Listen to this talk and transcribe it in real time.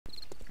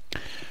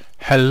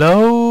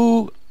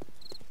Hello,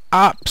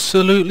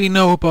 absolutely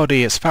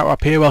nobody. It's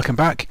FatRap here. Welcome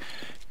back.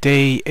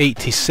 Day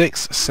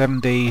 86, 7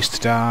 days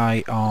to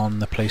die on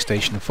the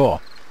PlayStation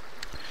 4.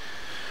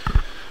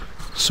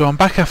 So I'm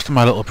back after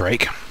my little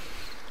break,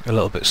 a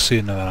little bit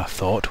sooner than I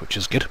thought, which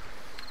is good.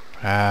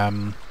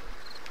 And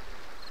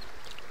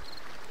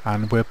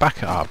we're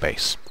back at our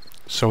base.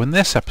 So in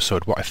this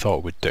episode, what I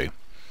thought we'd do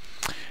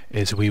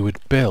is we would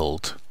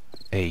build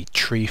a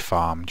tree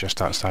farm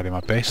just outside of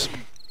my base.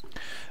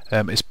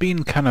 It's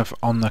been kind of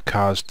on the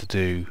cards to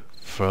do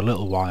for a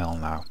little while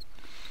now,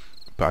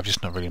 but I've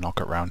just not really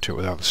got around to it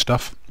with other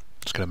stuff.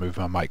 Just going to move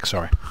my mic,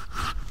 sorry.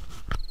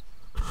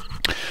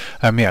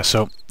 Yeah,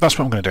 so that's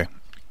what I'm going to do.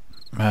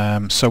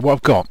 So what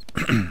I've got,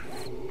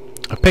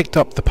 I've picked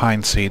up the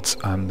pine seeds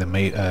and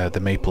the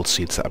maple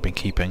seeds that I've been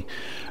keeping,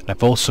 and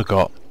I've also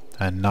got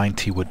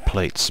 90 wood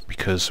plates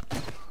because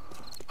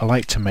I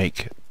like to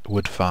make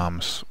wood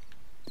farms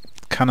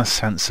kind of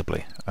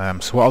sensibly.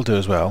 So what I'll do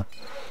as well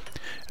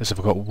is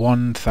I've got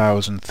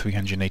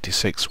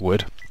 1,386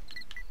 wood,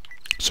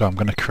 so I'm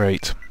going to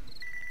create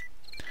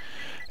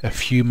a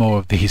few more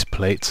of these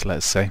plates.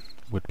 Let's say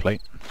wood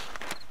plate.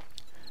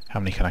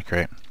 How many can I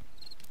create?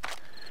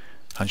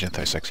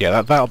 136.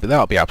 Yeah, that'll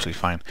be absolutely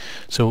fine.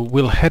 So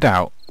we'll head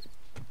out.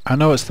 I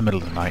know it's the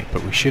middle of the night,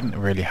 but we shouldn't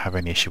really have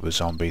any issue with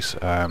zombies.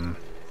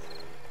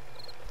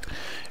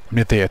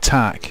 If they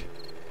attack,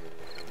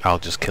 I'll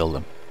just kill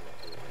them.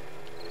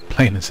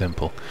 Plain and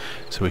simple.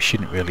 So we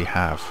shouldn't really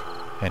have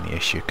any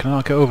issue. Can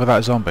I get over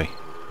that zombie?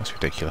 That's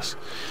ridiculous.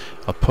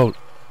 I thought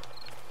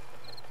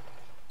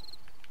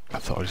I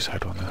just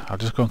had one there. I'll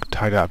just go and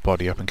tie that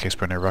body up in case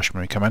we're in a rush when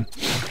we come in.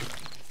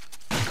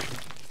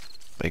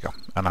 There you go.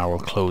 And I will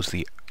close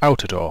the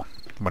outer door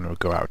when we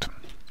go out.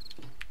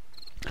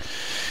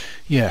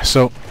 Yeah,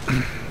 so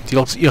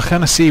you'll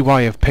kind of see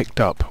why I've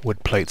picked up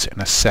wood plates in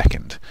a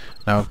second.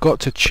 Now I've got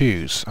to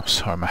choose. I'm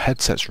sorry, my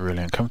headset's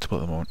really uncomfortable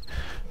at the moment.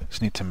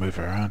 Just need to move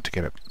it around to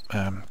get it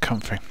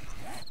comfy.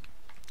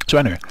 So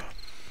anyway,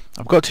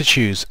 I've got to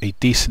choose a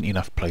decent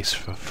enough place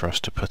for us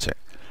to put it.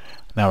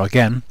 Now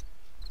again,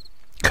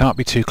 can't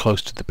be too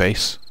close to the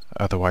base,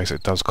 otherwise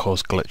it does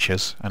cause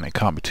glitches, and it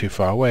can't be too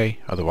far away,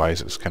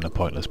 otherwise it's kind of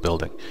pointless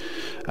building.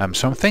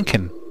 So I'm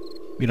thinking,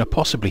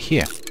 possibly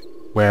here,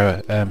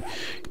 where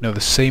the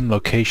same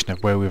location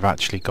of where we've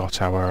actually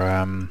got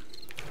our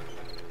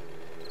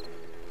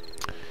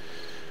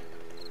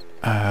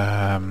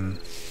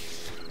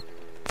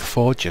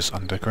forges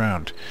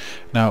underground.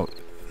 Now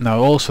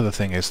also the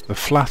thing is, the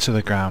flatter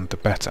the ground the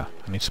better.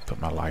 I need to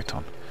put my light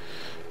on.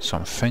 So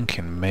I'm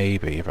thinking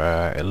maybe if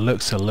it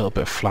looks a little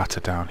bit flatter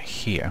down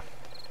here.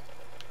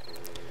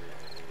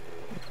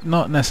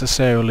 Not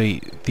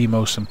necessarily the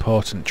most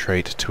important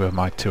trait to a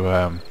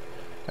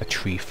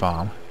tree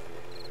farm,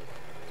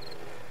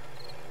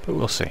 but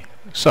we'll see.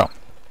 So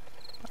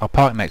I'll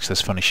park next to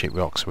this funny shaped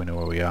rock so we know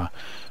where we are,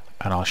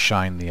 and I'll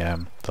shine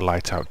the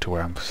light out to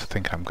where I'm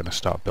thinking I'm going to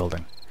start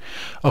building.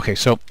 Okay,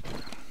 so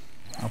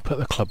I'll put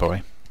the club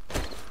away.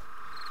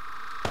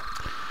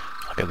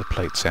 I'll get the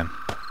plates in,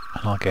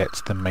 and I'll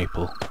get the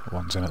maple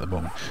ones in at the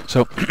moment.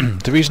 So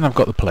the reason I've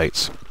got the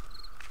plates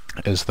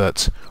is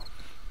that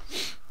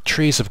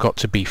trees have got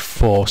to be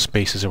 4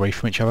 spaces away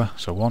from each other.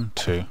 So 1,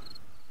 2,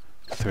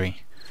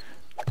 3.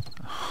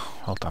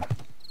 Well done.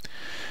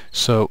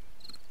 So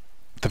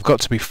they've got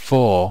to be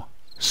 4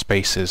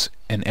 spaces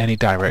in any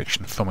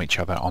direction from each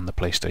other on the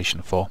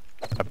PlayStation 4.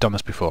 I've done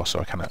this before, so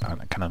I kind of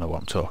know what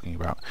I'm talking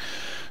about.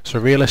 So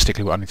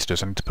realistically, what I need to do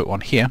is I need to put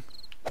one here,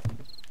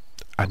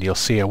 and you'll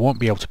see I won't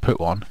be able to put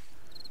one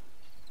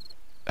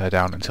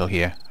down until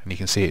here, and you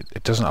can see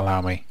it doesn't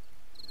allow me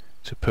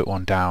to put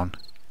one down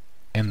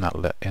in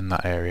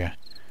that area.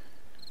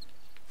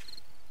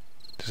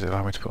 Does it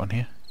allow me to put one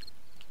here?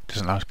 It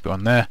doesn't allow me to put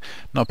one there.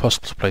 Not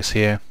possible to place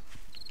here.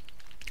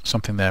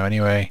 Something there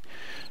anyway.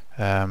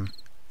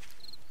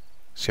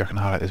 See, I can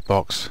highlight this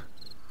box.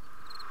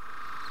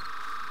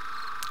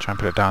 Try and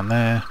put it down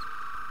there.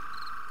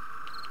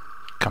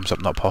 Comes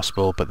up not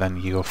possible, but then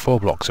you go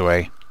 4 blocks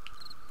away.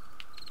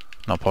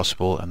 Not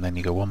possible, and then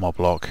you go 1 more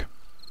block.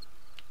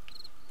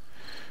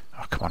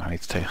 Oh come on, I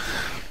need to tell you.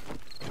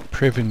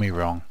 Proving me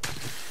wrong.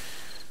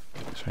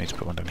 So I need to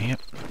put one down here.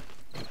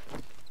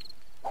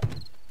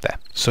 There.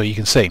 So you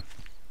can see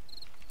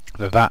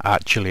that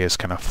actually is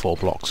kind of 4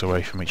 blocks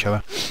away from each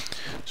other.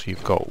 So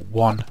you've got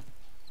 1,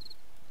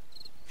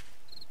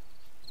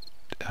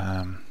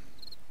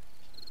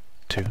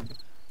 2,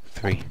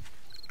 3.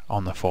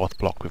 On the 4th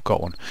block we've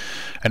got one,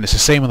 and it's the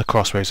same on the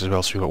crossways as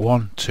well. So we've got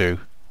 1, 2,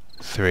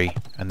 3,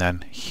 and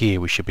then here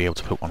we should be able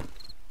to put 1,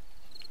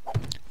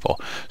 4.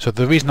 So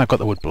the reason I've got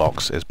the wood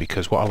blocks is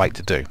because what I like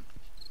to do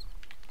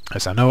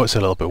is, I know it's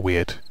a little bit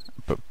weird,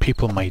 but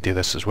people may do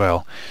this as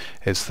well,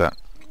 is that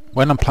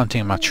when I'm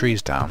planting my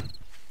trees down,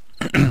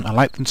 I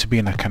like them to be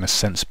in a kind of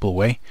sensible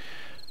way,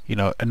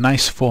 a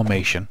nice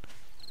formation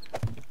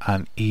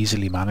and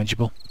easily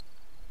manageable.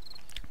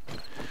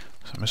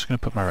 So I'm just going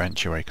to put my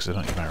wrench away because I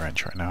don't need my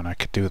wrench right now, and I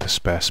could do with a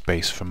spare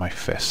space for my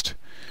fist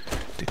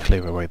to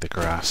clear away the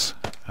grass.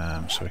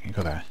 So we can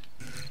go there.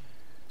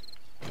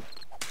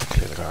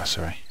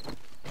 sorry.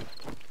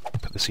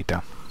 Put the seed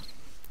down.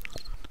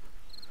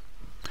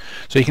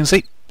 So you can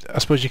see, I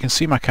suppose you can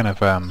see my kind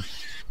of,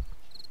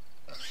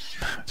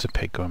 it's a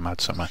pig going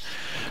mad somewhere.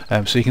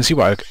 So you can see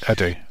what I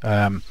do.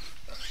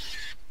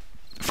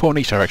 4 in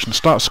each direction,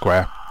 start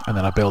square, and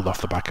then I build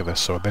off the back of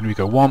this. So then we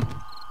go 1,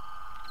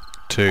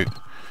 2,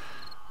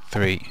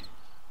 3,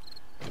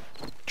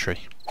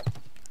 tree.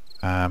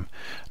 Now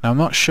I'm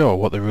not sure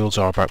what the rules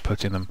are about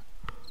putting them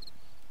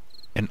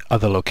in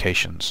other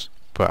locations,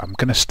 but I'm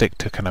going to stick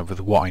to kind of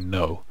with what I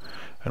know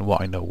and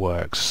what I know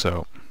works.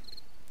 So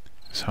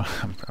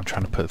I'm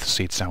trying to put the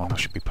seeds down when I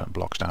should be putting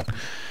blocks down.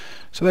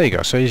 So there you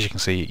go. So as you can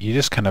see, you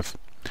just kind of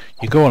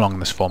you go along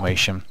this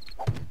formation,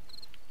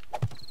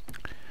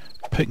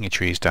 putting your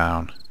trees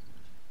down.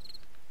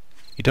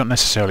 You don't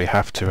necessarily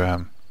have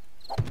to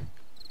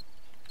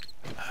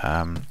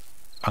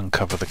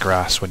uncover the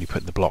grass when you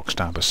put the blocks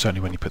down, but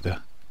certainly when you put the...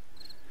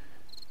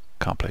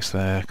 Can't place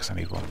there because I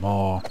need one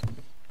more.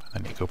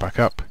 And then you go back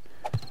up,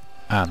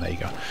 and there you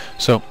go.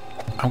 So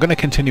I'm going to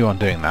continue on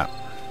doing that.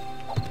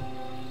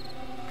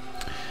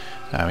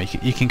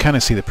 You can kind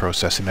of see the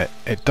process in it.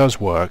 It does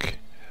work,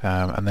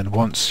 and then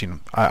once, you know,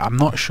 I'm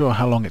not sure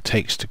how long it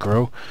takes to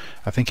grow.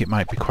 I think it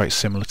might be quite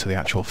similar to the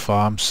actual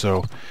farm.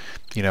 So,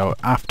 you know,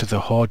 after the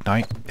horde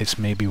night, it's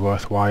maybe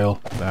worthwhile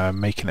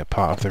making it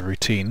part of the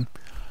routine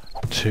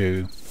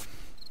to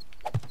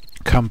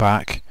come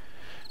back.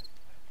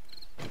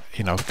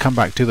 You know, come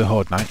back, do the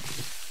horde night,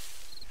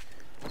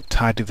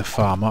 tidy the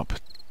farm up,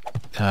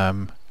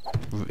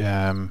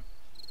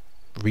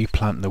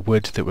 replant the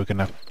wood that we're going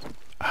to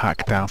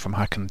hack down from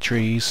hacking the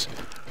trees,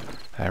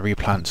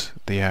 replant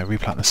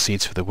the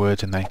seeds for the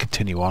wood, and then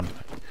continue on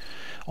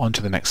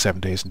to the next 7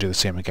 days and do the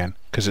same again.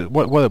 Because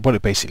what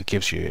it basically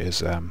gives you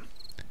is an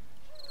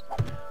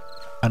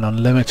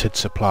unlimited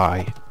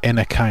supply in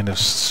a kind of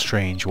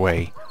strange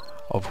way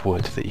of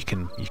wood that you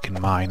can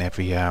mine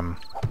every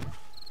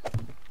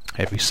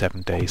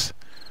 7 days,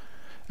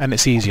 and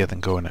it's easier than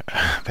going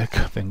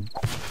than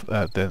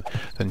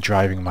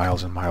driving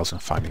miles and miles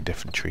and finding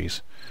different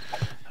trees.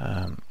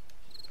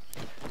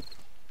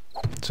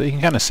 So you can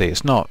kind of see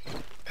it's not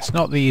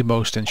the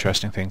most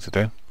interesting thing to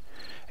do.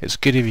 It's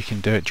good if you can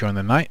do it during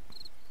the night,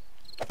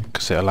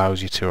 because it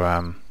allows you to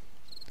how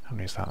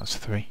many is that? That's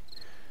 3.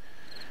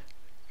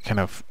 Kind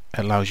of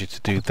allows you to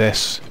do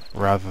this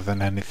rather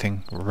than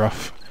anything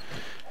rough,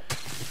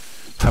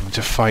 having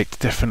to fight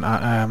different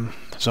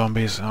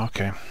zombies.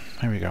 Okay,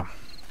 here we go.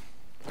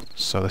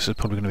 So this is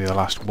probably going to be the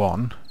last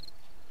one.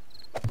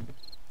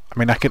 I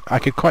mean, I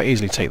could quite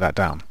easily take that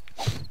down.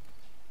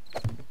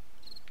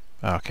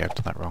 Okay, I've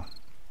done that wrong.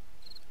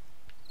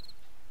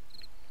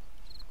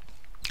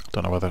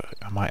 Don't know whether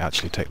I might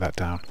actually take that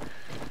down.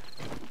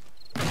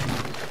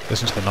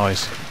 Listen to the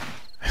noise.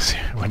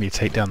 When you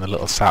take down the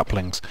little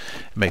saplings,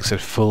 it makes a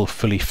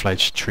fully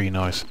fledged tree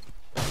noise.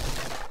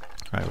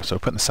 Right, so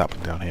putting the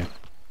sapling down here.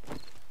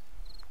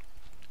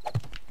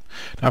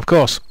 Now, of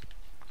course,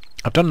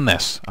 I've done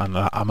this, and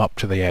I'm up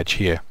to the edge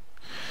here.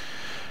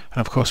 And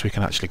of course, we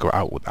can actually go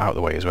out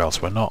the way as well.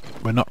 So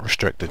we're not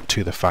restricted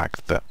to the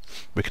fact that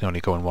we can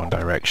only go in one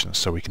direction.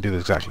 So we can do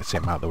exactly the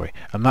same out the way.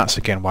 And that's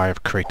again why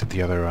I've created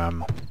the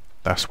other.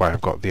 That's why I've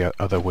got the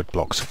other wood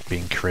blocks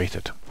being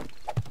created.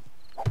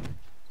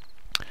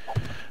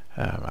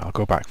 I'll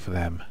go back for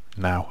them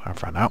now.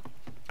 I've run out,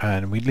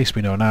 and at least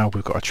we know now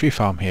we've got a tree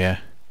farm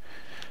here,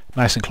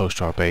 nice and close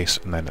to our base,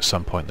 and then at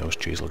some point those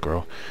trees will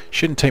grow.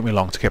 Shouldn't take me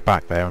long to get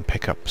back there and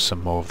pick up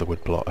some more of the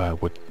wood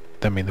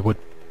the wood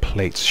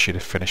plates should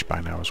have finished by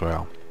now as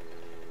well.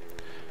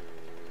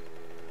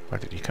 Where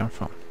did he come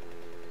from?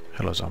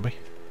 Hello, zombie.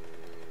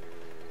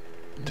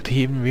 Did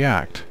he even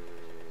react?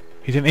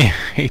 He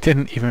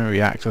didn't even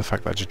react to the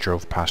fact that I just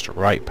drove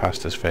right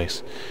past his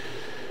face.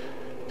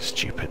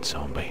 Stupid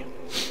zombie.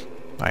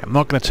 Right, I'm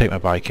not going to take my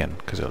bike in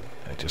because it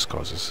just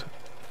causes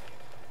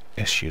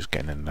issues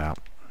getting in and out.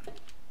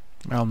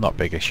 Well, not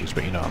big issues,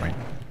 but you know what I mean.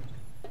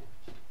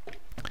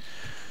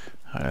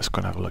 Right, let's go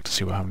and have a look to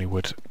see how many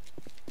wood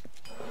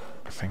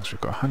things we've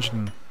got. 100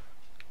 and...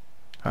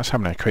 That's how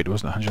many I created,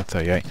 wasn't it?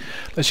 138.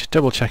 Let's just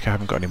double check I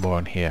haven't got any more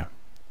in here.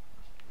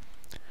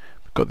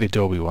 We've got the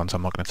adobe ones,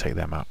 I'm not going to take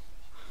them out.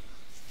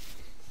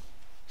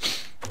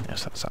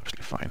 Yes, that's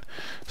absolutely fine.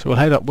 So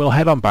we'll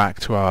head on back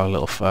to our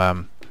little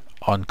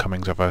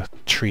oncomings of a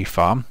tree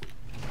farm.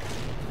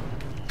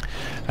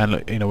 And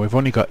look, you know, we've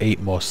only got 8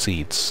 more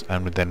seeds,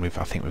 and then I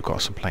think we've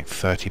got something like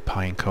 30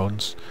 pine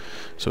cones.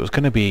 So it's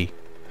going to be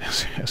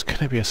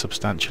a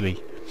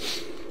substantially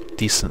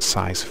decent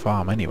sized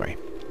farm anyway.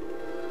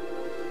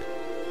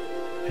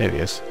 Here he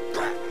is.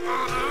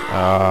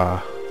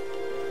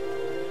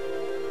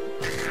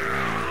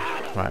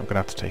 Right, I'm gonna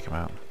have to take him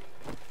out.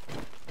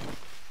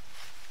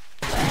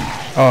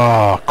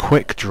 Oh,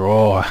 quick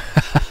draw.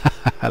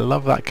 I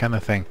love that kind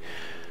of thing.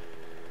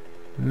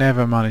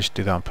 Never managed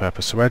to do that on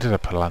purpose. So where did I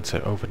plant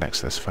it? Over next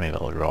to this funny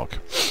little rock.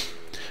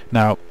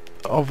 Now,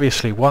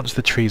 obviously, once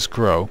the trees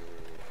grow,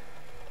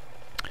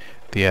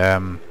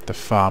 the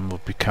farm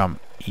will become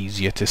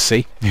easier to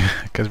see.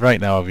 Because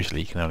right now,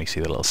 obviously, you can only see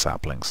the little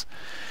saplings.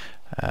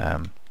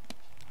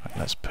 Right,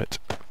 let's put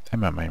in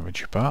my main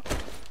inventory bar,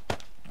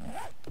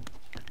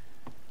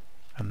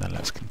 and then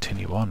let's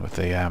continue on with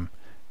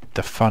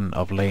the fun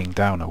of laying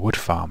down a wood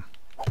farm.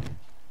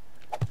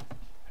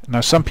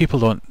 Now, some people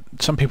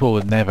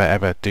would never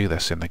ever do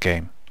this in the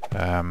game.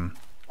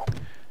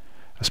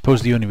 I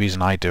suppose the only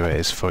reason I do it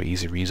is for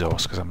easy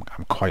resource, because I'm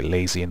quite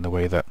lazy in the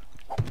way that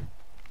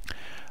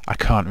I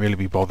can't really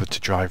be bothered to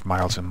drive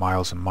miles and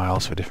miles and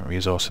miles for different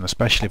resources, and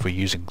especially if we're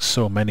using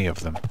so many of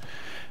them,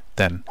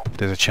 then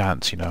there's a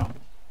chance, you know,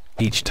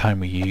 each time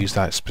we use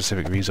that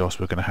specific resource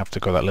we're going to have to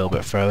go that little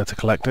bit further to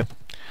collect it.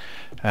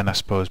 And I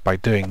suppose by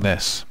doing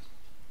this,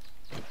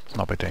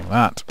 not by doing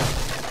that,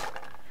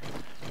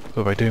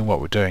 but by doing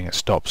what we're doing, it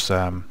stops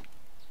oh,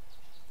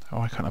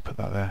 why can't I put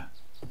that there?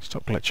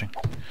 Stop glitching.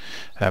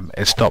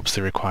 It stops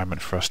the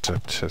requirement for us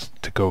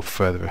to go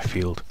further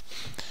afield.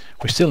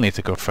 We still need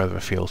to go further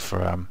afield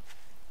for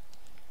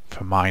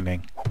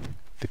mining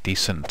the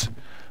decent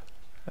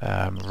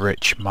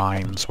rich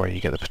mines where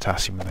you get the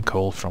potassium and the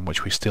coal from,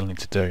 which we still need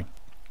to do.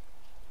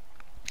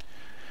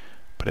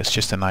 But it's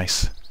just a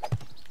nice,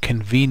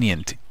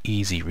 convenient,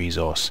 easy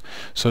resource.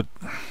 So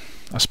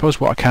I suppose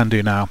what I can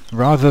do now,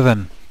 rather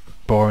than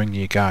boring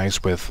you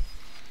guys with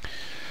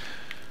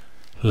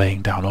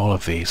laying down all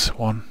of these,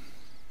 1,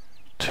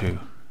 2,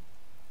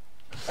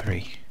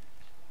 3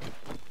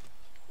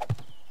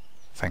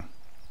 thing,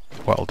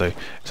 what I'll do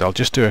is I'll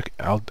just do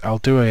I'll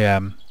do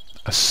a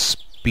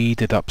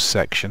speeded up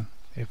section,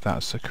 if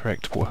that's the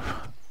correct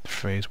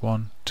phrase.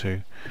 1,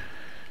 2,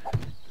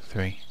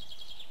 3,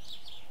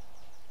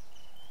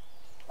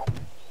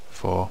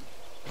 4.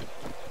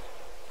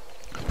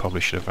 I probably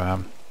should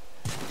have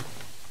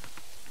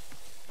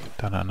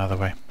done it another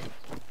way.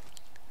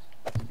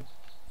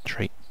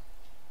 Trait.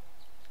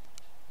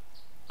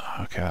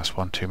 Okay, that's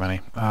one too many.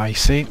 You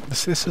see,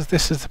 this is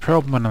the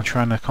problem when I'm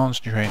trying to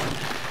concentrate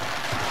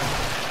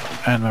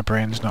and my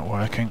brain's not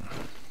working.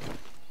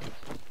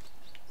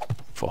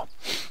 4.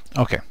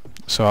 Okay,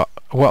 so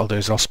what I'll do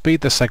is I'll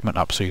speed this segment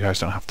up so you guys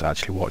don't have to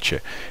actually watch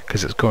it,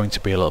 because it's going to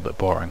be a little bit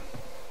boring.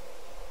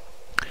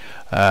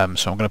 So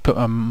I'm going to put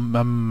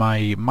my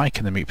mic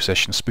in the mute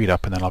position, speed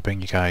up, and then I'll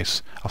bring you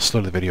guys. I'll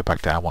slow the video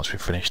back down once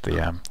we've finished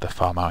the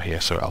farm out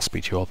here. So I'll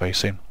speak to you all very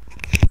soon.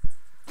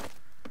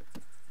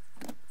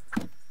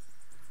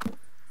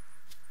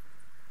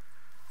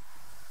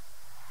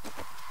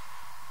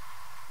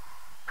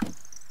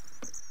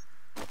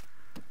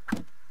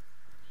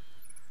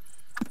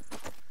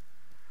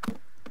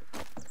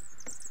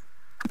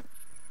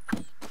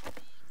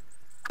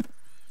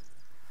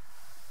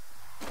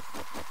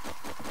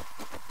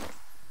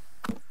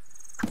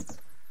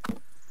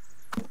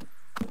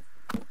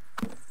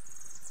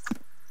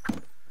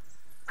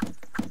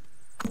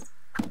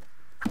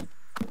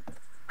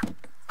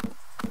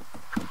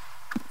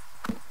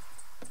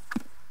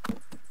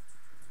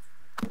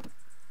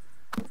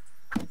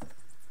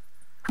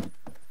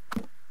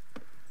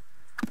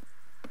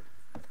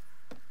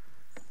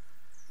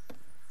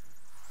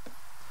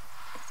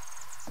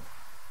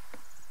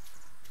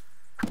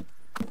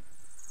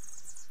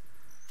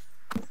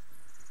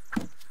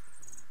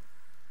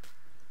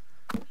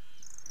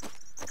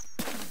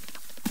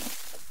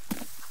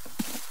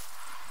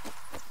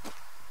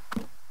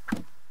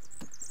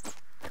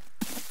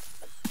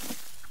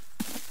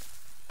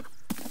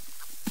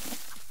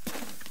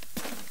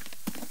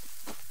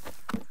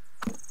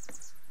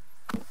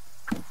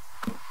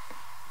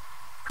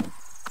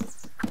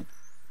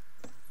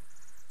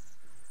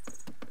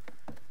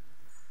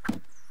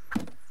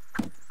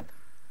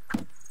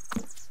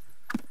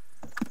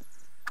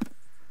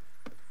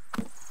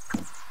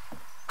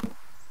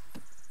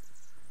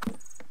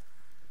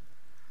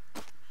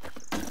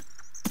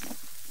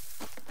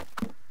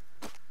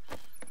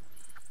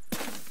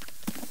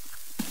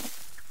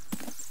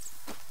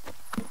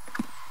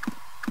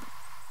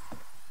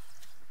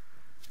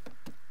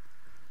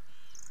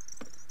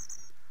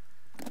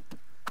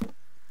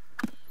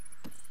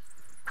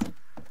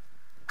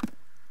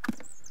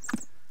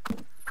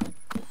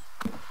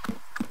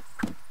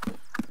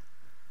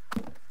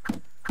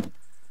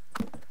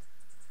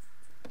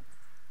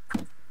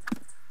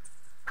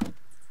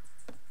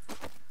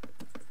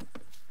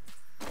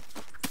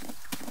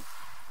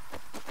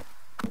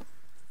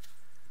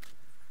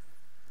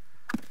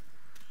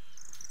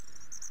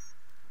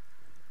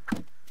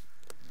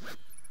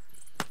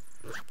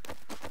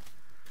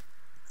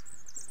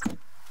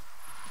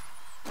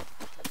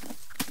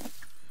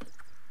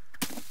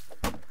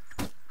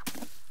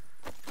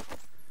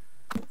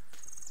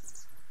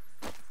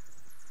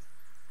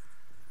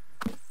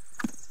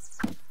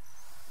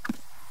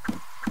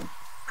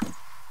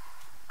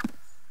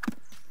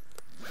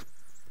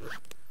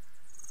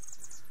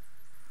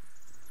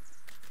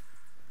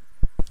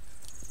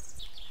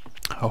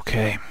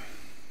 Okay,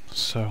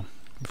 so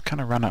we've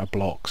kind of run out of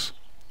blocks,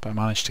 but I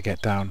managed to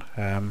get down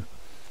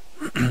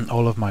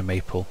all of my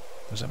maple.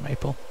 Was it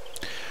maple?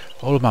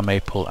 All of my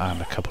maple and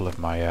a couple of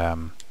my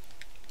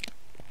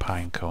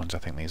pine cones, I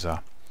think these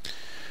are.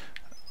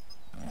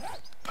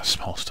 A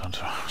small stone.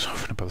 I was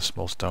hoping about the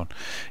small stone.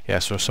 Yeah,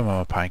 so some of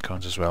my pine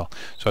cones as well.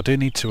 So I do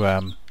need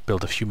to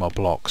build a few more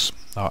blocks.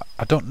 Now,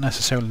 I don't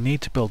necessarily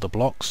need to build the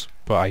blocks,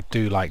 but I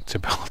do like to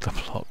build the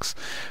blocks.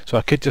 So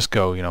I could just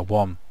go, you know,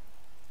 1,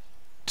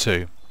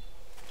 2,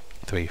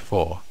 3,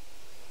 4,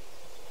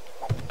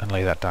 and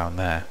lay that down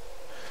there.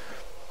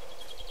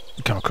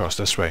 Come across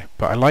this way.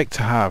 But I like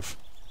to have,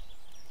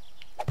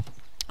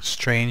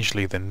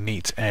 strangely, the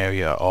neat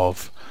area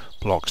of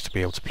blocks to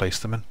be able to place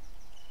them in,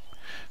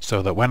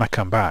 so that when I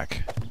come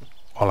back,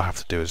 all I have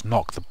to do is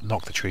knock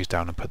the trees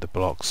down and put the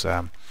blocks,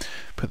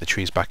 put the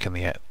trees back in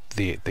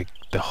the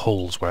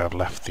holes where I've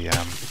left the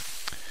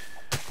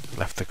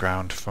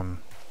ground from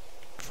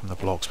the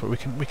blocks. But we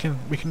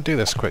can do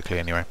this quickly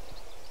anyway.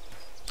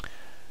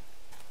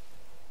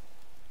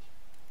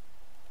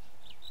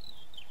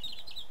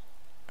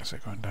 Is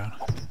it going down?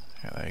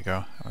 Yeah, there you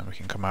go. And then we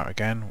can come out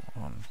again.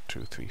 1,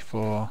 2, 3,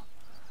 4.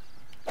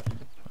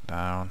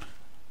 Down.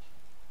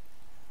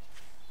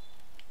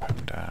 Put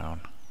them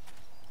down.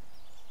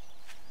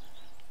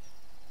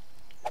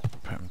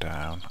 Put them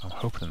down. I'm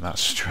hoping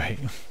that's straight.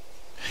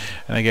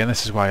 And again,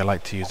 this is why I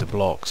like to use the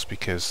blocks,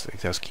 because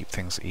it does keep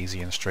things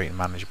easy and straight and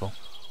manageable.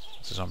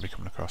 There's a zombie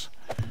coming across.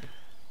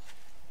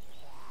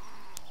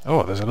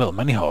 Oh, there's a little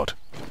mini horde.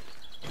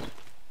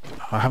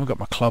 I haven't got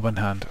my club in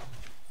hand.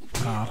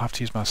 Oh, I'll have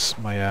to use my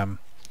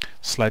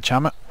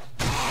sledgehammer.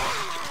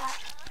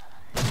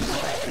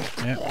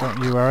 Yeah,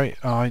 don't you worry.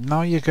 Oh,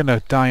 now you're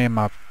gonna die in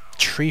my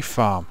tree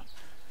farm.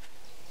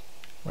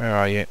 Where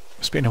are you?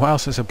 It's been a while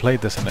since I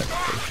played this, and it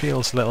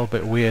feels a little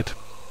bit weird.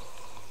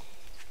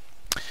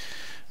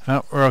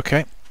 Oh, we're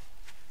okay.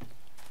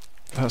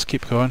 Let's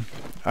keep going.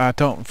 I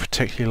don't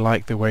particularly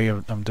like the way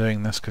I'm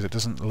doing this, because it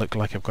doesn't look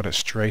like I've got it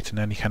straight in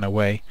any kind of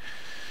way.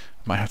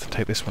 Might have to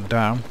take this one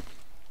down.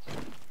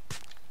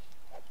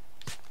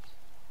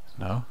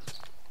 No?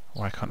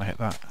 Why can't I hit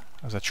that?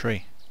 As a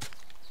tree.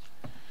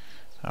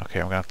 Okay,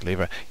 I'm going to have to leave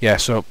it. Yeah,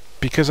 so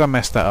because I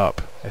messed that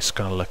up, it's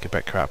going to look a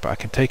bit crap, but I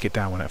can take it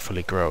down when it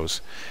fully grows,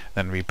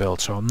 then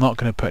rebuild. So I'm not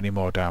going to put any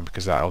more down,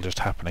 because that'll just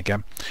happen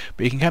again.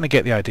 But you can kind of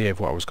get the idea of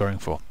what I was going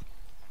for.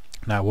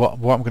 Now, what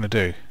I'm going to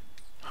do...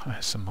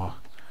 There's some more.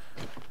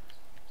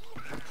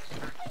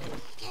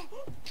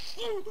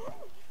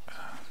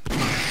 Yeah.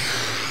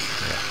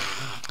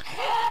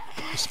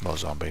 There's more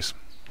zombies,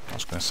 I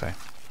was going to say.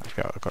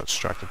 I got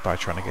distracted by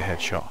trying to get a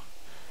headshot.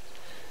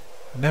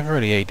 Never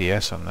really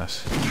ADS on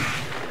this.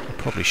 I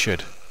probably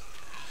should.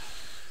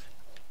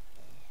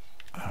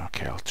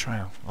 Okay, I'll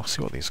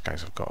see what these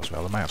guys have got as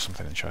well. They might have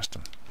something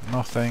interesting.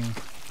 Nothing.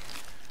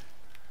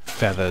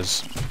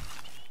 Feathers.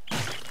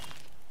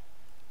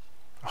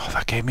 Oh,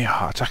 that gave me a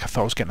heart attack. I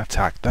thought I was getting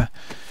attacked there.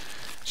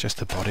 It's just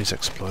the bodies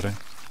exploding.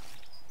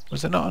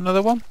 Was there not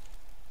another one?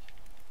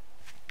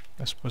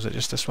 Was it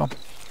just this one?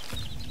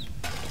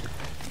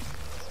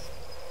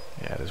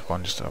 Yeah, there's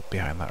one just up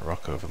behind that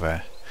rock over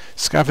there.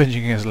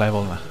 Scavenging is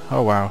level now.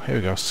 Oh wow, here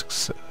we go.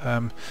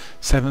 7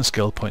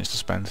 skill points to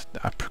spend.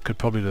 I could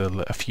probably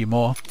do a few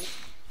more.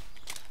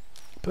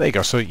 But there you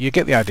go, so you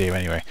get the idea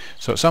anyway.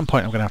 So at some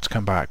point I'm going to have to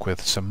come back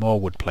with some more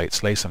wood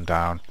plates, lay some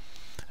down,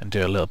 and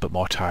do a little bit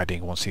more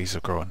tidying once these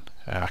have grown.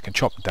 I can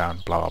chop them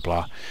down, blah blah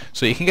blah.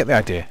 So you can get the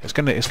idea. It's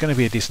going to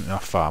be a decent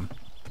enough farm.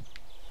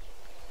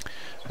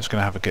 It's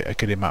going to have a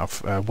good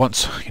amount of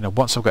once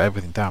I've got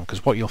everything down,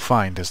 because what you'll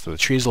find is that the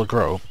trees will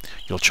grow,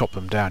 you'll chop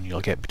them down,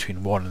 you'll get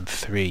between 1 and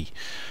 3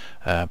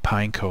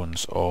 pine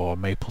cones or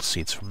maple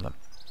seeds from them,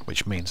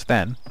 which means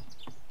then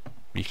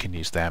you can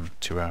use them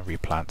to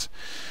replant.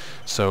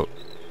 So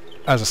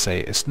as I say,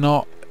 it's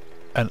not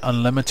an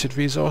unlimited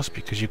resource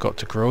because you've got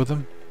to grow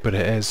them, but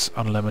it is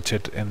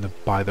unlimited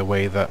by the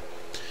way that,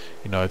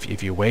 you know,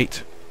 if you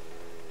wait,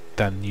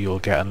 then you'll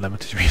get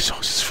unlimited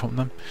resources from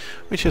them,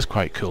 which is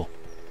quite cool.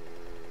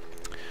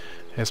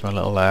 Here's my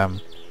little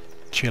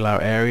chill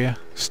out area.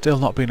 Still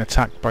not being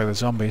attacked by the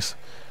zombies.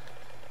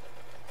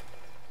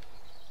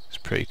 It's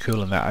pretty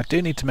cool in that. I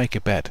do need to make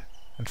a bed.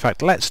 In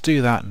fact, let's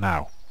do that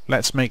now.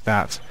 Let's make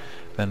that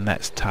the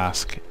next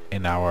task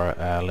in our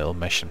little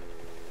mission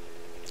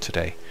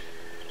today.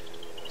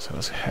 So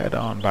let's head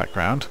on back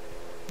round.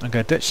 I'm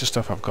going to ditch the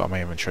stuff I've got in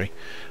my inventory.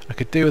 I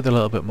could do with a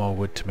little bit more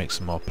wood to make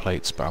some more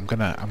plates, but I'm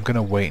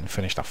gonna wait and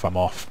finish that farm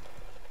off.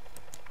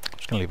 I'm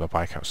just gonna leave my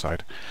bike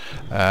outside.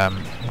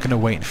 I'm gonna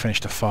wait and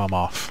finish the farm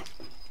off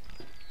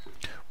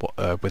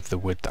with the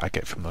wood that I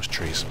get from those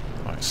trees.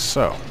 Right,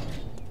 so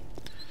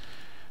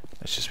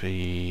let's just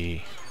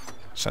be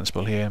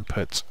sensible here and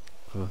put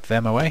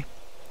them away.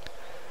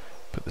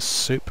 Put the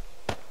soup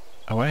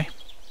away.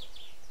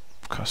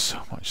 I've got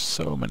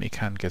so many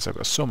canned goods. I've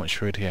got so much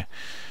food here.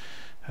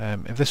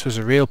 If this was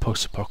a real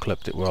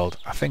post-apocalyptic world,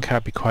 I think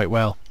I'd be quite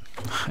well.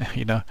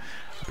 You know,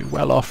 I'd be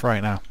well off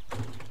right now.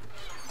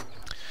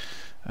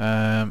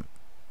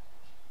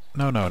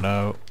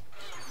 No.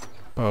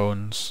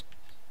 Bones.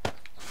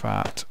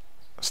 Fat.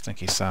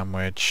 Stinky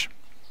sandwich.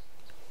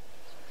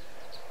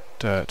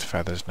 Dirt.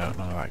 Feathers. No,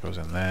 none of that goes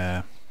in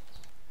there.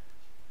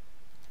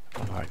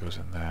 None of that goes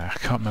in there. I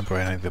can't remember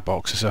where any of the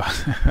boxes are.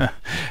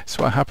 It's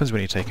what happens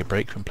when you take a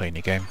break from playing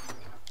your game.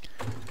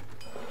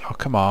 Oh,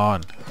 come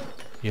on.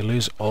 You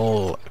lose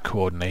all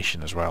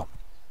coordination as well.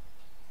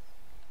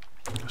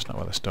 That's not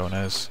where the stone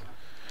is.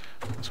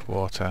 That's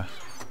water.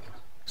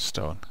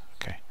 Stone.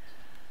 Okay.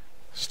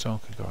 Stone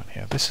can go in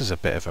here. This is a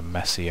bit of a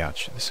messy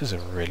actually. This is a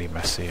really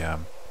messy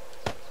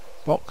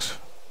box.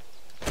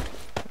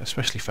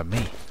 Especially for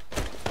me.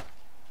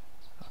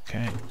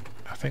 Okay.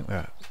 I think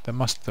that there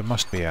must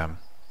be I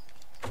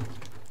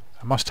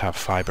must have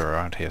fibre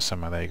around here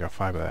somewhere. There you go,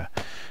 fibre there.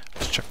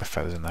 Let's chuck the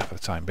feathers in there for the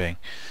time being.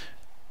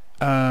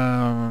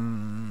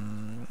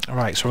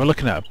 Right, so we're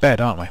looking at a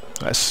bed, aren't we?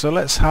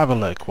 Let's have a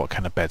look what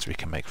kind of beds we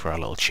can make for our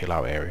little chill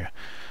out area.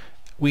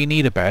 We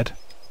need a bed.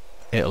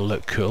 It'll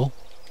look cool.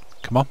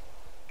 Come on.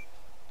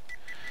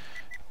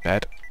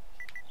 Bed.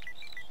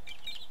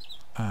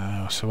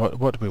 So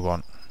what do we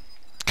want?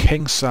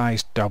 King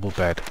size double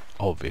bed,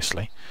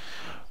 obviously.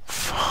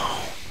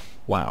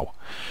 Wow.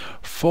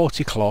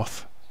 40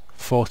 cloth,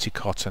 40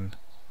 cotton,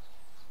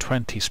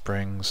 20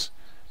 springs,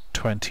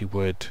 20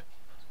 wood.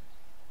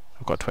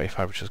 I've got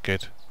 25, which is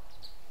good.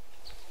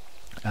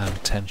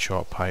 And 10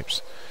 short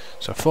pipes.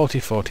 So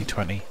 40, 40,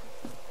 20.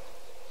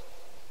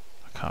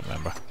 I can't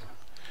remember.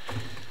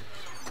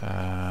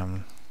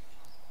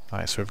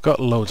 Right, so we've got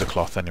loads of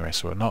cloth anyway,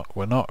 so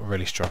we're not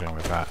really struggling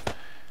with that.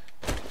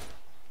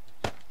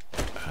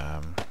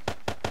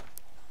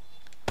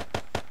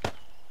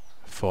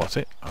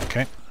 40,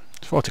 okay.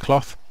 40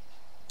 cloth.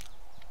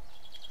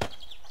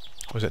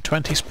 Was it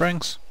 20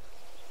 springs?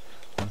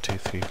 1, 2,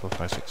 3, 4,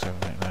 5, 6, 7,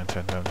 8, 9,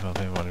 10, 11, 12,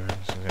 13, 14,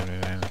 15, 16,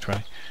 17, 18,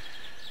 20.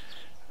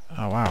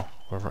 Oh wow,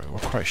 we're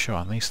quite short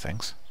on these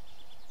things.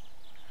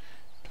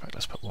 In fact,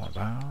 let's put one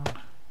down.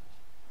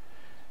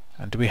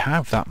 And do we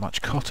have that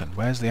much cotton?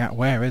 Where is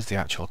the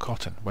actual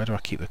cotton? Where do I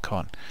keep the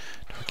cotton?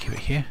 Do I keep it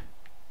here?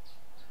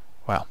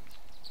 Well,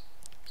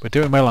 we're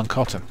doing well on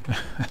cotton.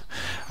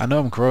 I know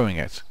I'm growing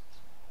it,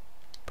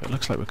 but it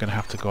looks like we're going to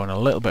have to go on a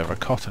little bit of a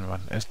cotton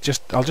run.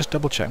 I'll just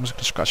double check. I'm just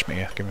going to scratch my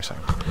ear. Give me a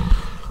second.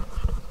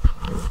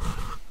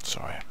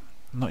 Sorry,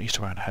 I'm not used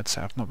to wearing a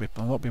headset. I've not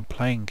been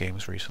playing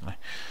games recently.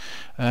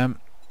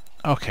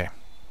 Okay.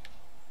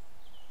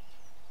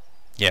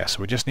 Yeah,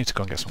 so we just need to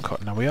go and get some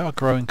cotton. Now we are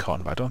growing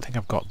cotton, but I don't think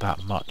I've got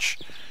that much.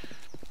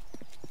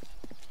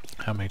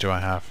 How many do I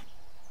have?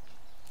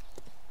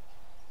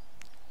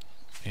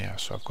 Yeah,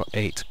 so I've got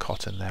 8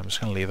 cotton there. I'm just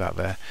going to leave that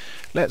there.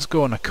 Let's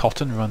go on a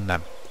cotton run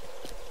then.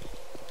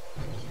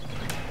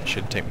 It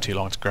shouldn't take me too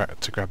long to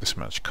grab this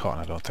much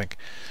cotton, I don't think.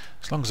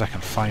 As long as I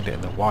can find it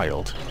in the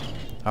wild.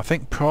 I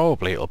think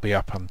probably it'll be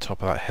up on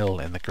top of that hill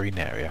in the green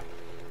area.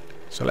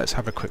 So let's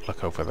have a quick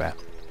look over there.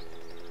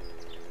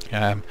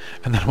 And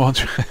then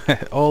once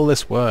all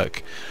this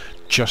work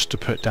just to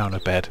put down a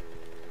bed,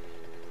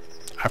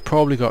 I've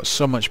probably got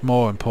so much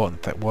more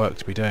important work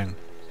to be doing.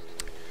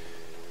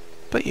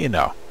 But you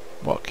know,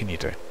 what can you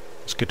do?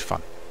 It's good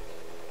fun.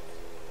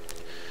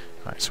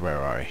 Right, so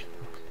where are we?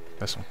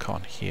 There's some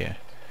cotton here.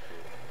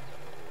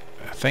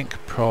 I think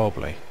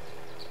probably.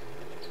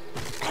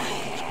 Just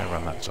gonna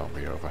run that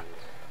zombie over.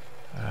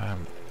 I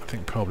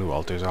think probably what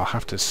I'll do is I'll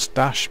have to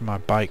stash my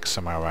bike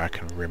somewhere where I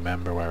can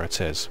remember where it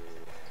is.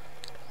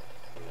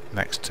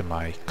 Next to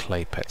my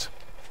clay pit.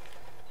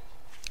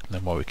 And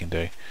then what we can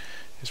do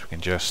is we can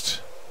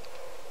just...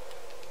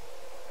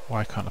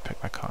 Why can't I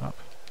pick my cotton up?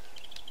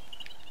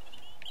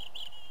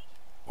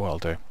 What I'll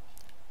do,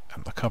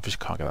 the coverage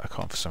can't get that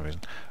cotton for some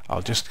reason.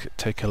 I'll just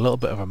take a little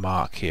bit of a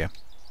mark here.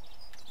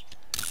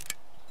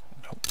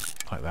 Nope,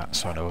 like that,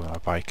 so I know where my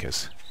bike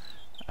is.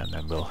 And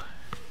then we'll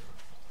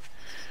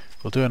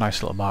do a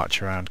nice little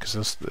march around, because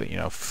there's, you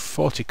know,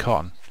 40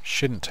 cotton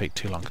shouldn't take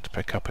too long to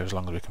pick up, as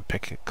long as we can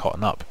pick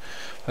cotton up.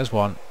 There's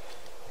 1,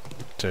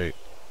 2.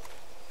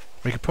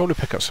 We could probably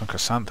pick up some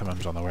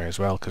chrysanthemums on the way as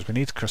well, because we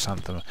need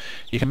chrysanthemum.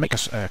 You can make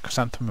a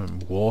chrysanthemum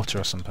water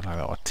or something like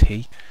that, or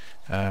tea.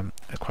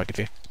 Quite good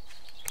for you.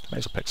 May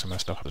as well pick some of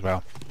this stuff up as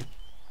well.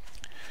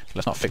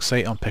 Let's not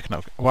fixate on picking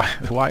up.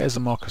 Why is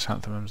there more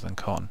chrysanthemums than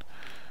cotton?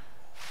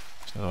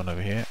 There's another one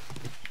over here.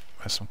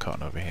 There's some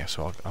cotton over here,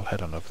 so I'll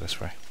head on over this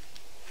way.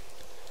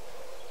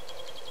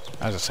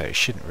 As I say, it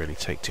shouldn't really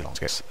take too long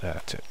to get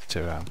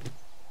to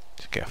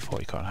get a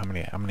 40 cotton.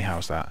 How many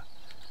how's that?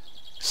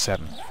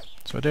 7.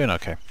 So we're doing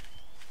okay.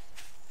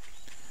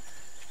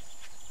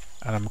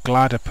 And I'm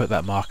glad I put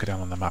that marker down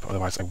on the map,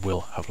 otherwise I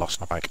will have lost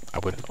my bike. I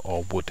would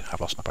have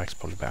lost my bike. It's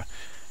probably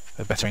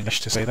better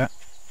English to say that.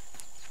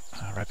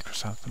 Red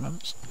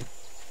chrysanthemums.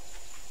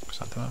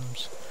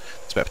 Chrysanthemums.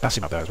 There's a bit of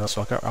potassium up there as well,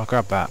 so I'll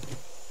grab that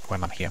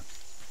when I'm here.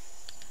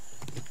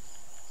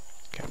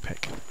 Get a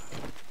pick.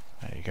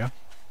 There you go.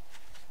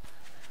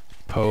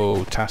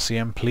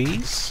 Potassium,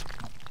 please.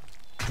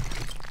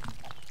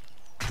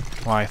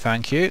 Why,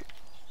 thank you.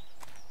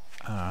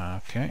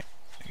 Okay,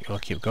 we'll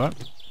keep going.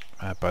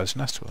 Bird's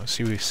nest. We'll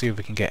see if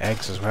we can get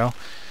eggs as well.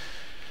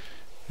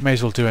 May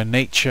as well do a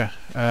nature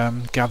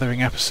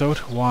gathering episode.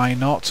 Why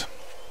not?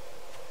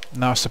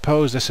 Now, I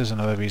suppose this is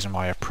another reason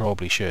why I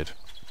probably should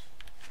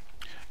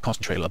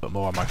concentrate a little bit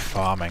more on my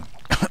farming,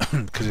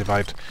 because if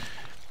I'd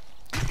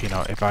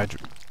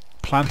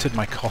planted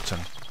my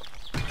cotton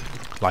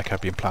like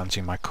I've been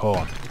planting my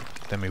corn,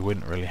 then we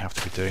wouldn't really have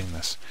to be doing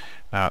this.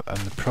 Now,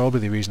 and probably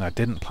the reason I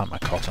didn't plant my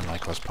cotton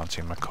like I was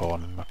planting my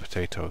corn and my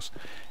potatoes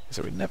is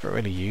that we never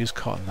really use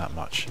cotton that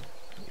much.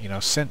 You know,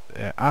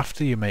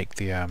 after you make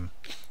the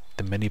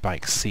mini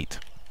bike seat,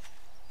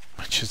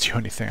 which is the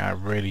only thing I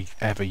really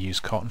ever use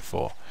cotton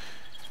for,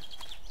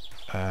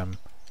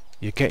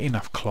 you get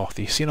enough cloth.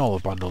 You've seen all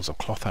the bundles of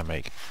cloth I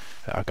make.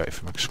 I got it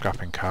from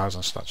scrapping cars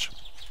and such.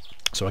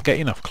 So I get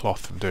enough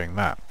cloth from doing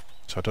that,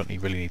 so I don't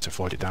really need to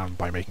forge it down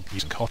by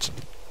using cotton.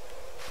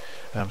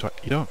 So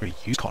you don't really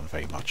use cotton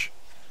very much.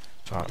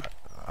 So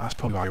that's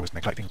probably why I was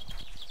neglecting.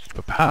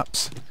 But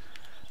perhaps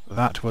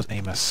that was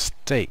a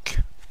mistake.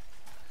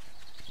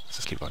 Let's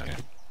just keep going here.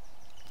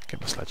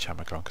 Get my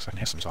sledgehammer going because I can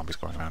hear some zombies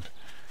going around.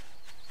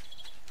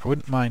 I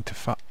wouldn't mind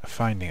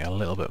finding a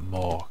little bit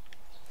more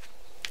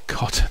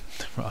cotton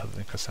rather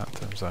than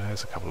chrysanthemums. So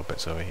here's a couple of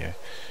bits over here.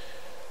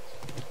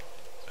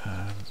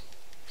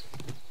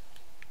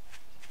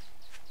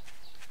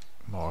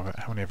 More of it.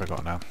 How many have I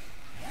got now?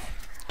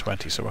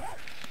 20, so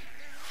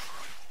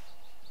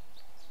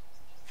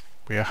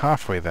we are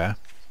halfway there.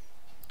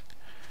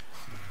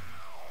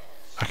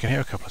 I can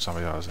hear a couple of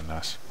zombies. Oh, there's a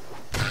nurse.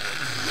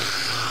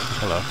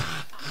 Hello.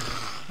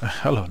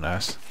 Hello,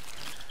 nurse.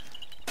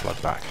 Blood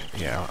pack.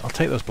 Yeah, I'll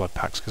take those blood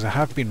packs because I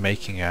have been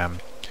making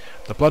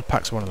the blood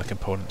packs are one of the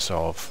components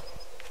of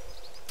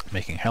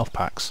making health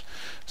packs.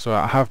 So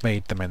I have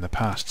made them in the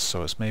past,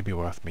 so it's maybe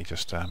worth me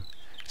just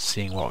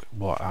seeing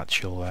what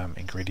actual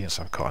ingredients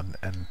I've got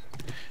and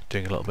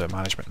doing a little bit of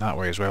management that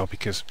way as well,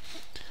 because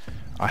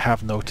I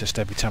have noticed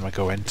every time I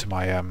go into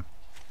my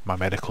my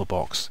medical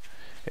box,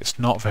 it's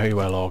not very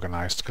well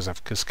organised because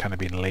I've just kind of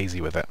been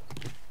lazy with it.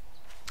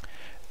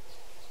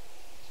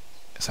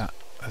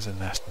 There's a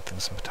nest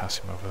and some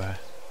potassium over there.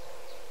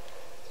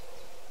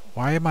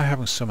 Why am I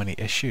having so many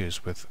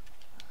issues with...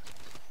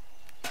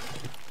 I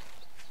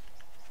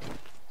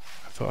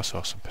thought I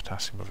saw some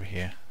potassium over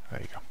here.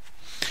 There you go.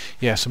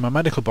 Yeah, so my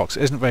medical box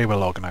isn't very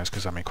well organised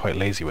because I'm quite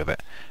lazy with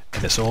it,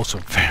 and it's also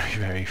very,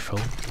 very full.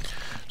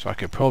 So I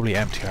could probably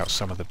empty out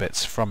some of the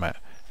bits from it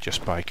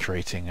just by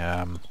creating,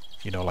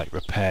 you know, like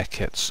repair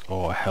kits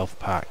or health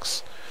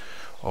packs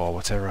or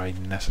whatever I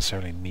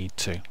necessarily need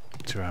to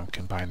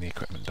combine the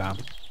equipment down.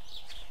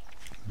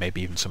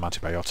 Maybe even some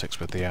antibiotics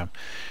with the...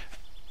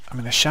 I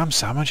mean, the sham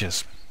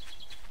sandwiches.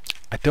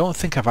 I don't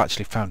think I've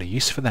actually found a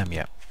use for them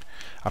yet.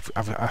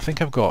 I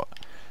think I've got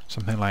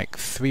something like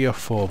 3 or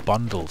 4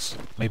 bundles,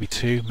 maybe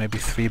 2, maybe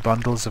 3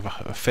 bundles of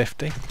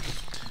 50.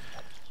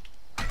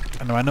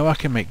 And I know I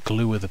can make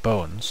glue with the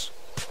bones,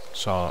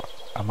 so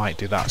I might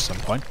do that at some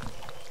point.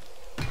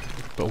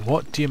 But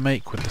what do you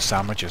make with the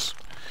sandwiches?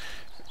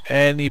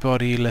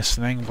 Anybody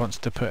listening wants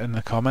to put in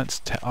the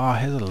comments? Ah,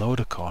 here's a load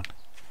of corn.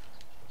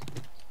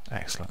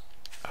 Excellent.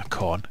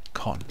 Corn.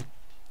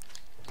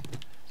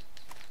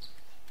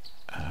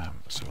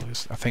 So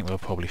I think we'll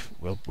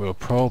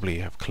probably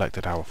have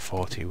collected our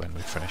 40 when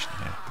we've finished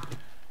here.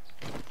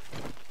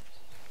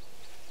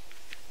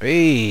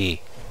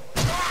 Hey!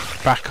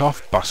 Back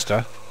off,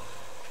 Buster.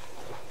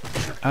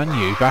 And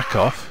you, back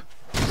off.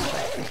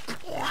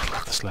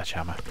 The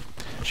sledgehammer.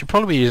 I should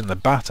probably be using the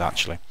bat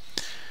actually,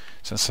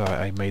 since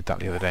I made that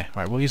the other day.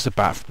 Right, we'll use the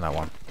bat from that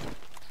one.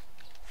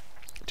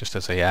 Just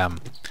as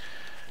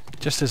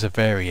a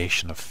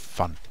variation of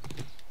fun.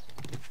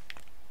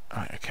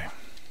 Right, okay.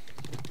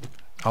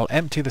 I'll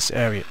empty this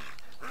area.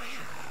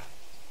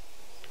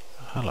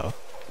 Hello.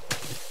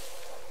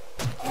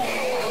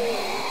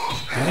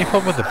 The only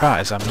problem with the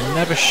bat is I'm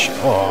never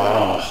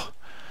oh!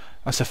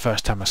 That's the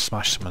first time I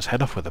smashed someone's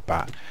head off with a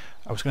bat.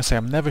 I was going to say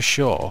I'm never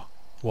sure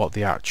what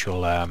the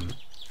actual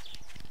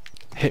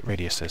hit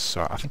radius is,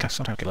 so I think I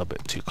sometimes get a little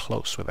bit too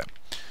close with it.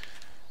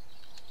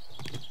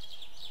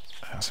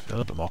 There's a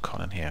little bit more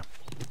con in here.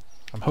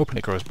 I'm hoping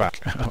it grows back.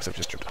 I've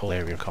just stripped a whole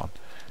area of con.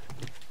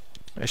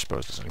 I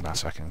suppose it doesn't really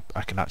matter.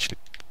 I can actually...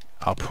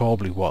 I'll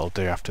probably, what I'll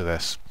do after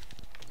this,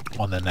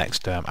 on the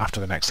next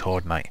after the next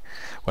horde night,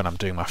 when I'm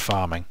doing my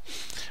farming,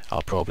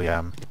 I'll probably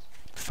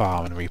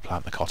farm and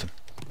replant the cotton,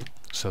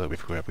 so that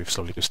we've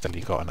slowly but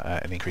steadily got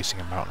an increasing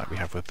amount like we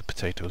have with the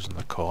potatoes and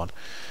the corn.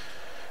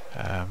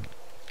 I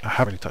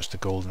haven't really touched the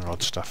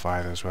goldenrod stuff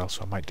either as well,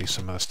 so I might do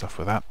some of the stuff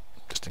with that,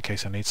 just in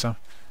case I need some.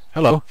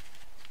 Hello!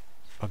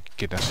 Oh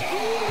goodness.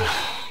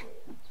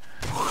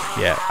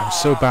 Yeah, I'm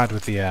so bad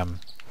with the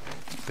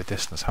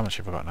distance. How much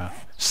have I got now?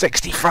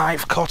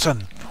 65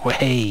 cotton!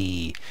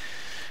 Way!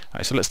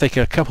 Alright, so let's take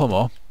a couple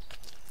more.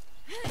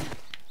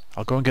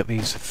 I'll go and get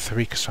these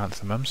 3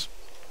 chrysanthemums.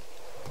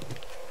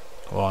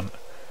 1,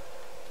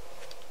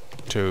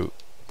 2,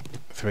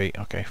 3,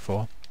 okay,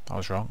 4. I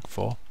was wrong,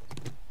 4.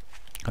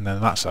 And then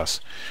that's us.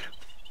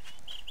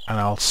 And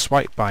I'll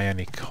swipe by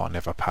any cotton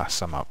if I pass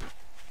some up.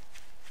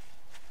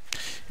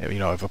 You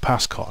know, if I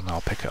pass cotton,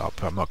 I'll pick it up,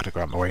 but I'm not going to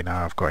go out my way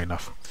now, I've got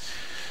enough.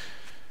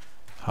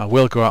 I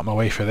will go out my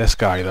way for this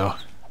guy, though.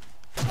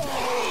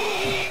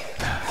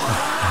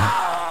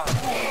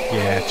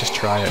 Yeah, just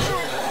try it.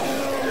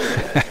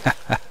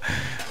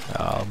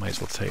 Oh, might as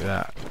well take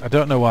that. I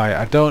don't know why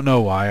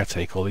I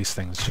take all these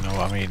things, you know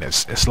what I mean?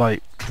 It's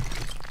like...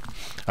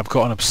 I've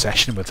got an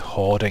obsession with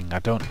hoarding. I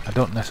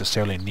don't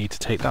necessarily need to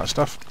take that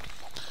stuff.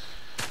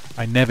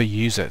 I never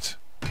use it,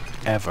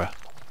 ever.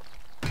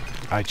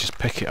 I just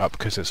pick it up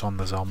because it's on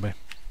the zombie.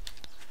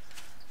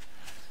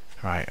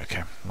 Right,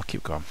 okay, we'll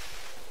keep going.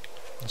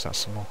 Is that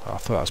some more? Oh, I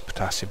thought that was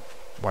potassium.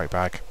 White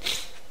bag.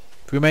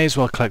 We may as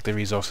well collect the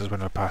resources when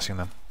we're passing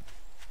them.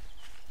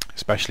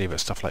 Especially if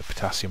it's stuff like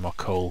potassium or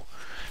coal.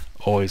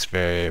 Always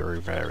very,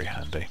 very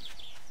handy.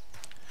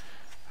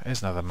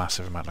 There's another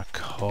massive amount of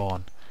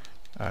corn.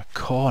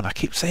 Corn, I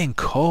keep saying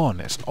corn.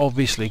 It's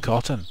obviously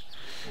cotton.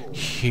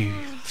 You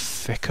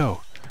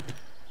thicko.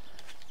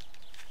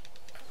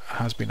 It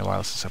has been a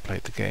while since I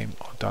played the game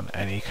or done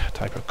any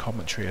type of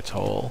commentary at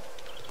all.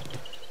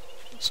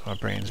 So my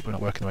brain's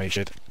not working the way it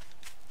should.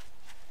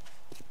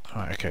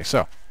 Alright, okay,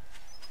 so.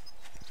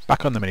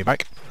 Back on the mini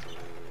bike.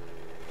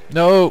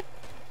 No!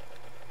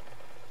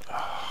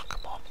 Oh,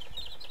 come on.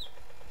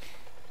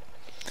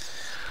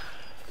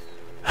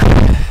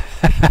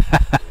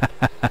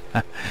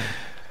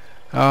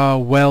 Oh,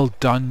 well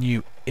done,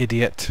 you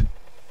idiot.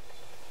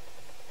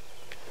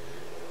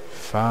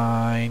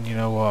 Fine, you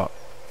know what?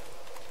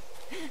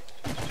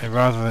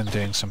 Rather than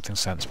doing something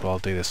sensible, I'll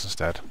do this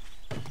instead.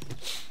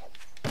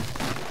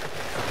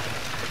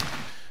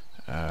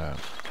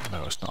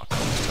 No, it's not a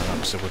cobblestone,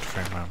 it's a wood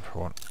frame round for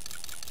one.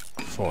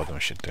 4 of them I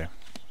should do.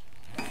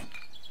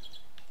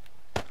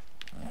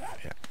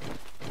 Yeah.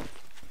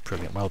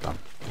 Brilliant, well done.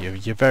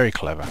 You're very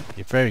clever.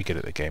 You're very good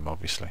at the game,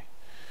 obviously.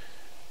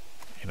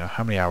 You know,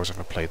 how many hours have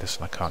I played this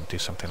and I can't do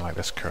something like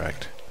this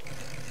correct?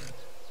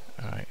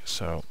 Alright,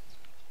 so...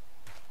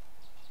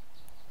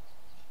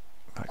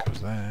 that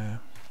goes there.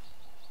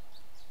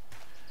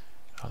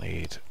 I'll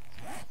need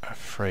a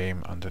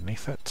frame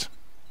underneath it.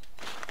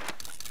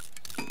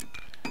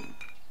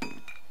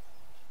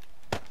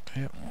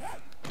 Yep.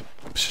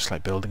 It's just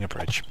like building a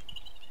bridge.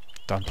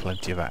 Done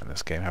plenty of that in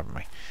this game, haven't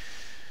we?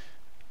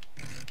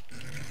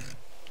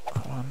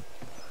 One.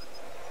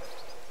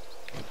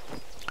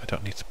 I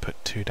don't need to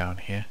put 2 down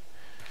here.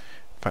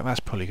 In fact,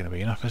 that's probably going to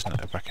be enough, isn't it?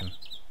 If I can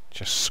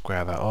just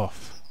square that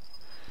off.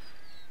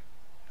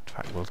 In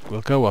fact,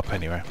 we'll go up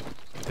anyway,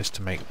 just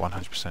to make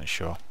 100%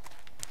 sure.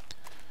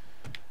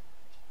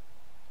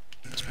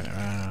 Spin it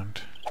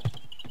around.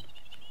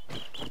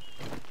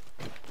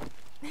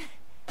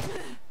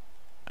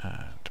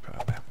 And put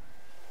that there.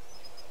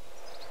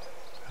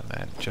 And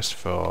then just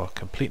for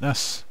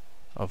completeness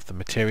of the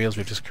materials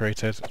we've just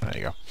created, there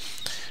you go.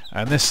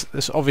 And this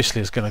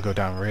obviously is going to go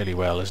down really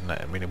well, isn't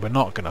it? I mean, we're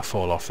not going to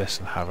fall off this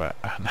and have it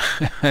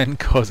and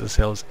cause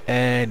ourselves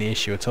any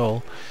issue at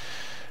all.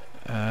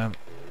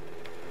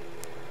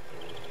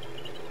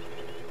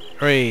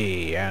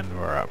 Hooray! And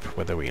we're up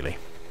with a wheelie.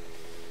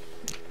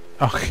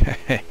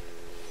 Okay.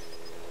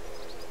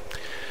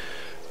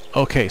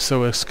 Okay,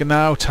 so it's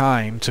now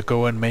time to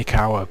go and make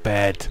our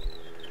bed.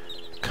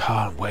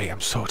 Can't wait, I'm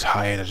so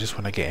tired, I just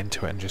want to get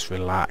into it and just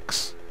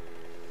relax.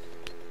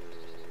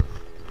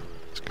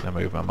 Just gonna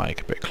move my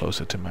mic a bit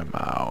closer to my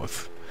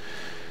mouth.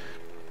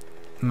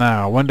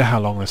 Now, I wonder how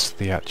long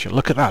the actual...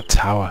 Look at that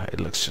tower, it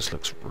just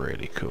looks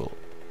really cool.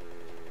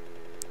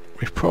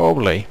 We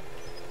probably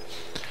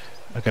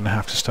are gonna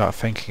have to start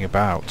thinking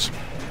about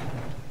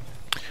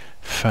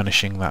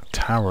furnishing that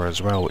tower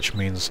as well, which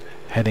means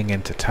heading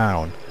into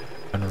town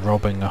and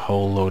robbing a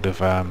whole load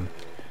of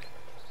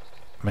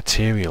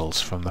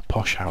materials from the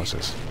posh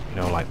houses, you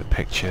know, like the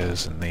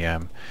pictures and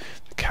the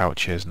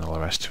couches and all the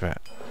rest of it.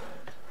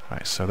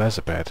 Right, so there's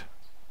a bed.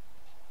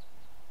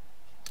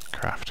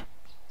 Craft.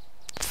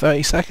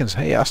 30 seconds,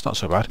 hey, that's not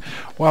so bad.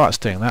 While that's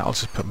doing that, I'll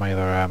just put my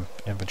other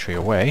inventory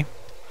away.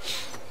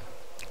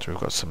 So we've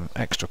got some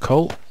extra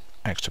coal,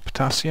 extra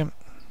potassium.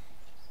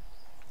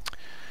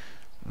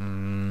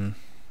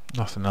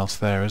 Nothing else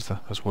there, is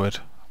there? There's wood.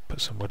 Put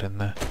some wood in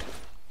there.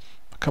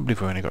 I can't believe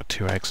we've only got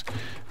 2 eggs.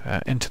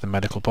 Into the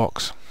medical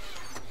box.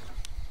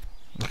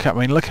 Look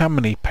how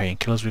many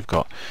painkillers we've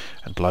got,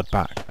 and blood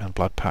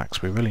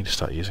packs. We really need to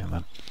start using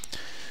them.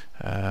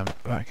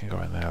 That can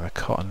go in there. The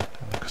cotton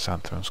and the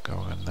chrysanthemums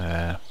go in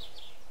there.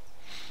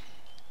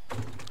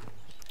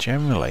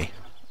 Generally,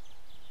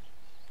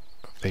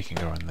 they can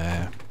go in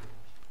there.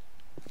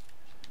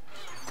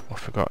 I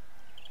forgot.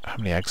 How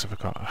many eggs have I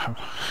got? I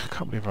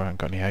can't believe I haven't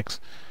got any eggs.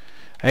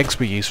 Eggs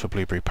we use for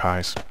blueberry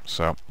pies,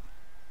 so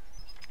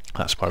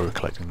that's why we're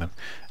collecting them.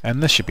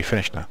 And this should be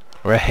finished now.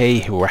 Hooray,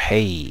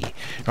 hooray!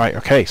 Right,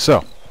 okay,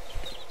 so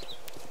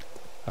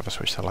have I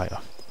switched the light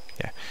off?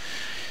 Yeah.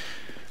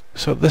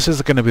 So this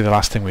is going to be the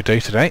last thing we do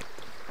today.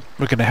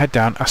 We're going to head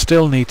down. I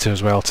still need to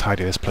as well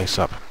tidy this place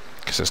up,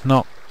 because it's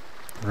not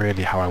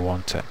really how I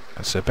want it.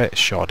 It's a bit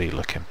shoddy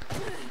looking.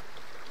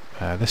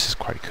 This is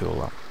quite cool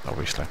though,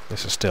 obviously.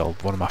 This is still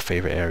one of my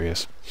favourite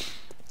areas.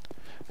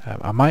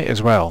 I might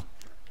as well...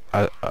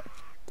 oh,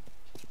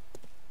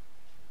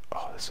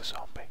 there's a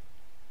zombie.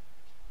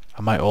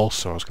 I might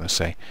also, I was going to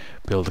say,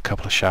 build a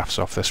couple of shafts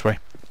off this way.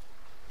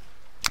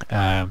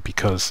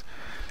 Because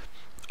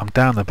I'm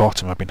down the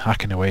bottom, I've been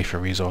hacking away for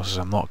resources,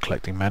 I'm not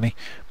collecting many,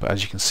 but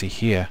as you can see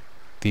here,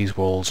 these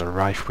walls are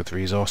rife with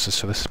resources,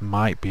 so this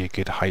might be a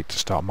good height to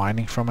start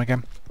mining from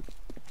again.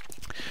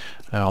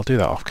 I'll do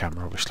that off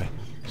camera, obviously,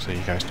 so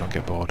you guys don't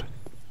get bored.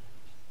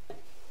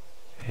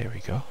 Here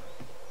we go.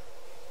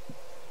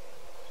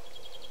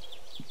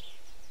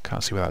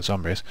 Can't see where that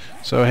zombie is.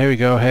 So here we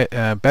go.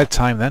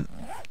 Bedtime then.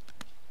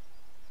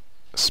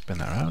 Spin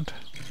that around.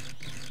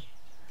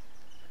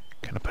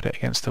 Can I put it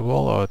against the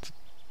wall, or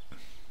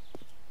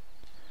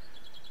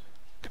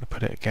can I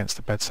put it against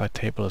the bedside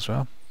table as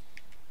well?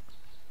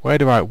 Where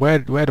do I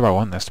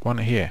want this? I want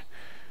it here.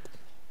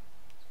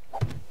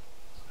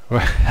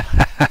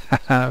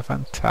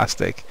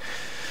 Fantastic.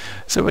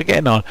 So we're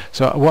getting on.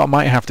 So what I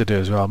might have to do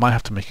as well, I might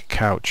have to make a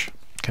couch.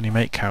 Can you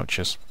make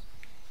couches?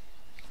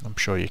 I'm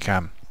sure you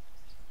can.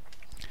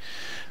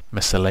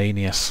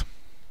 Miscellaneous.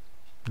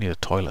 Need a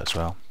toilet as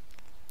well.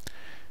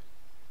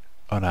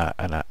 And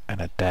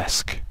a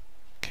desk.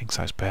 King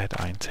size bed,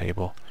 iron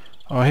table.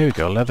 Oh, here we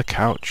go. Leather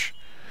couch.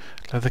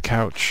 Leather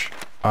couch.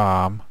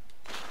 Arm.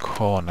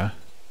 Corner.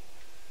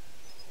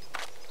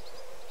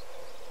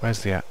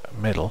 Where's the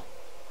middle?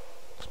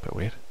 It's a bit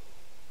weird.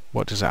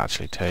 What does it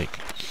actually take?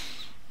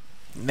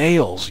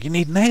 Nails! You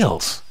need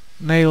nails!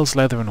 Nails,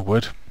 leather and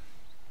wood.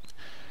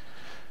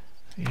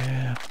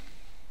 Yeah.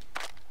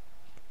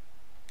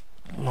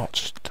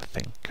 Lots to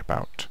think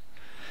about.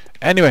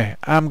 Anyway,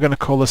 I'm going to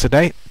call this a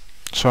day.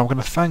 So I'm going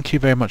to thank you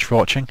very much for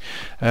watching.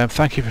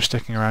 Thank you for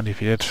sticking around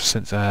if you did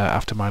since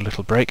after my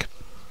little break.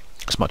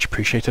 It's much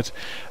appreciated.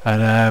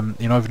 And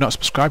you know, if you're not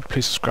subscribed,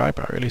 please subscribe.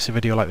 I release a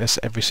video like this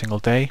every single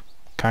day,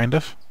 kind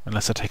of,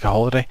 unless I take a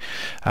holiday.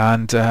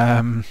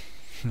 And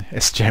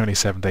it's generally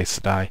 7 Days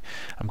to Die.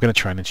 I'm going to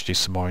try and introduce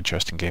some more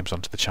interesting games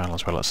onto the channel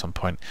as well at some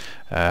point.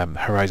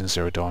 Horizon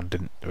Zero Dawn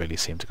didn't really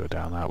seem to go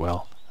down that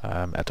well.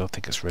 I don't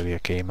think it's really a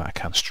game that I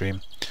can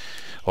stream,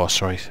 or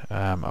sorry,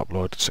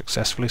 upload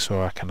successfully,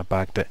 so I kind of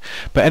bagged it.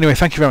 But anyway,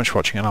 thank you very much for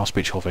watching, and I'll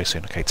speak to you all very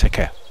soon. Okay, take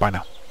care. Bye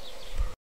now.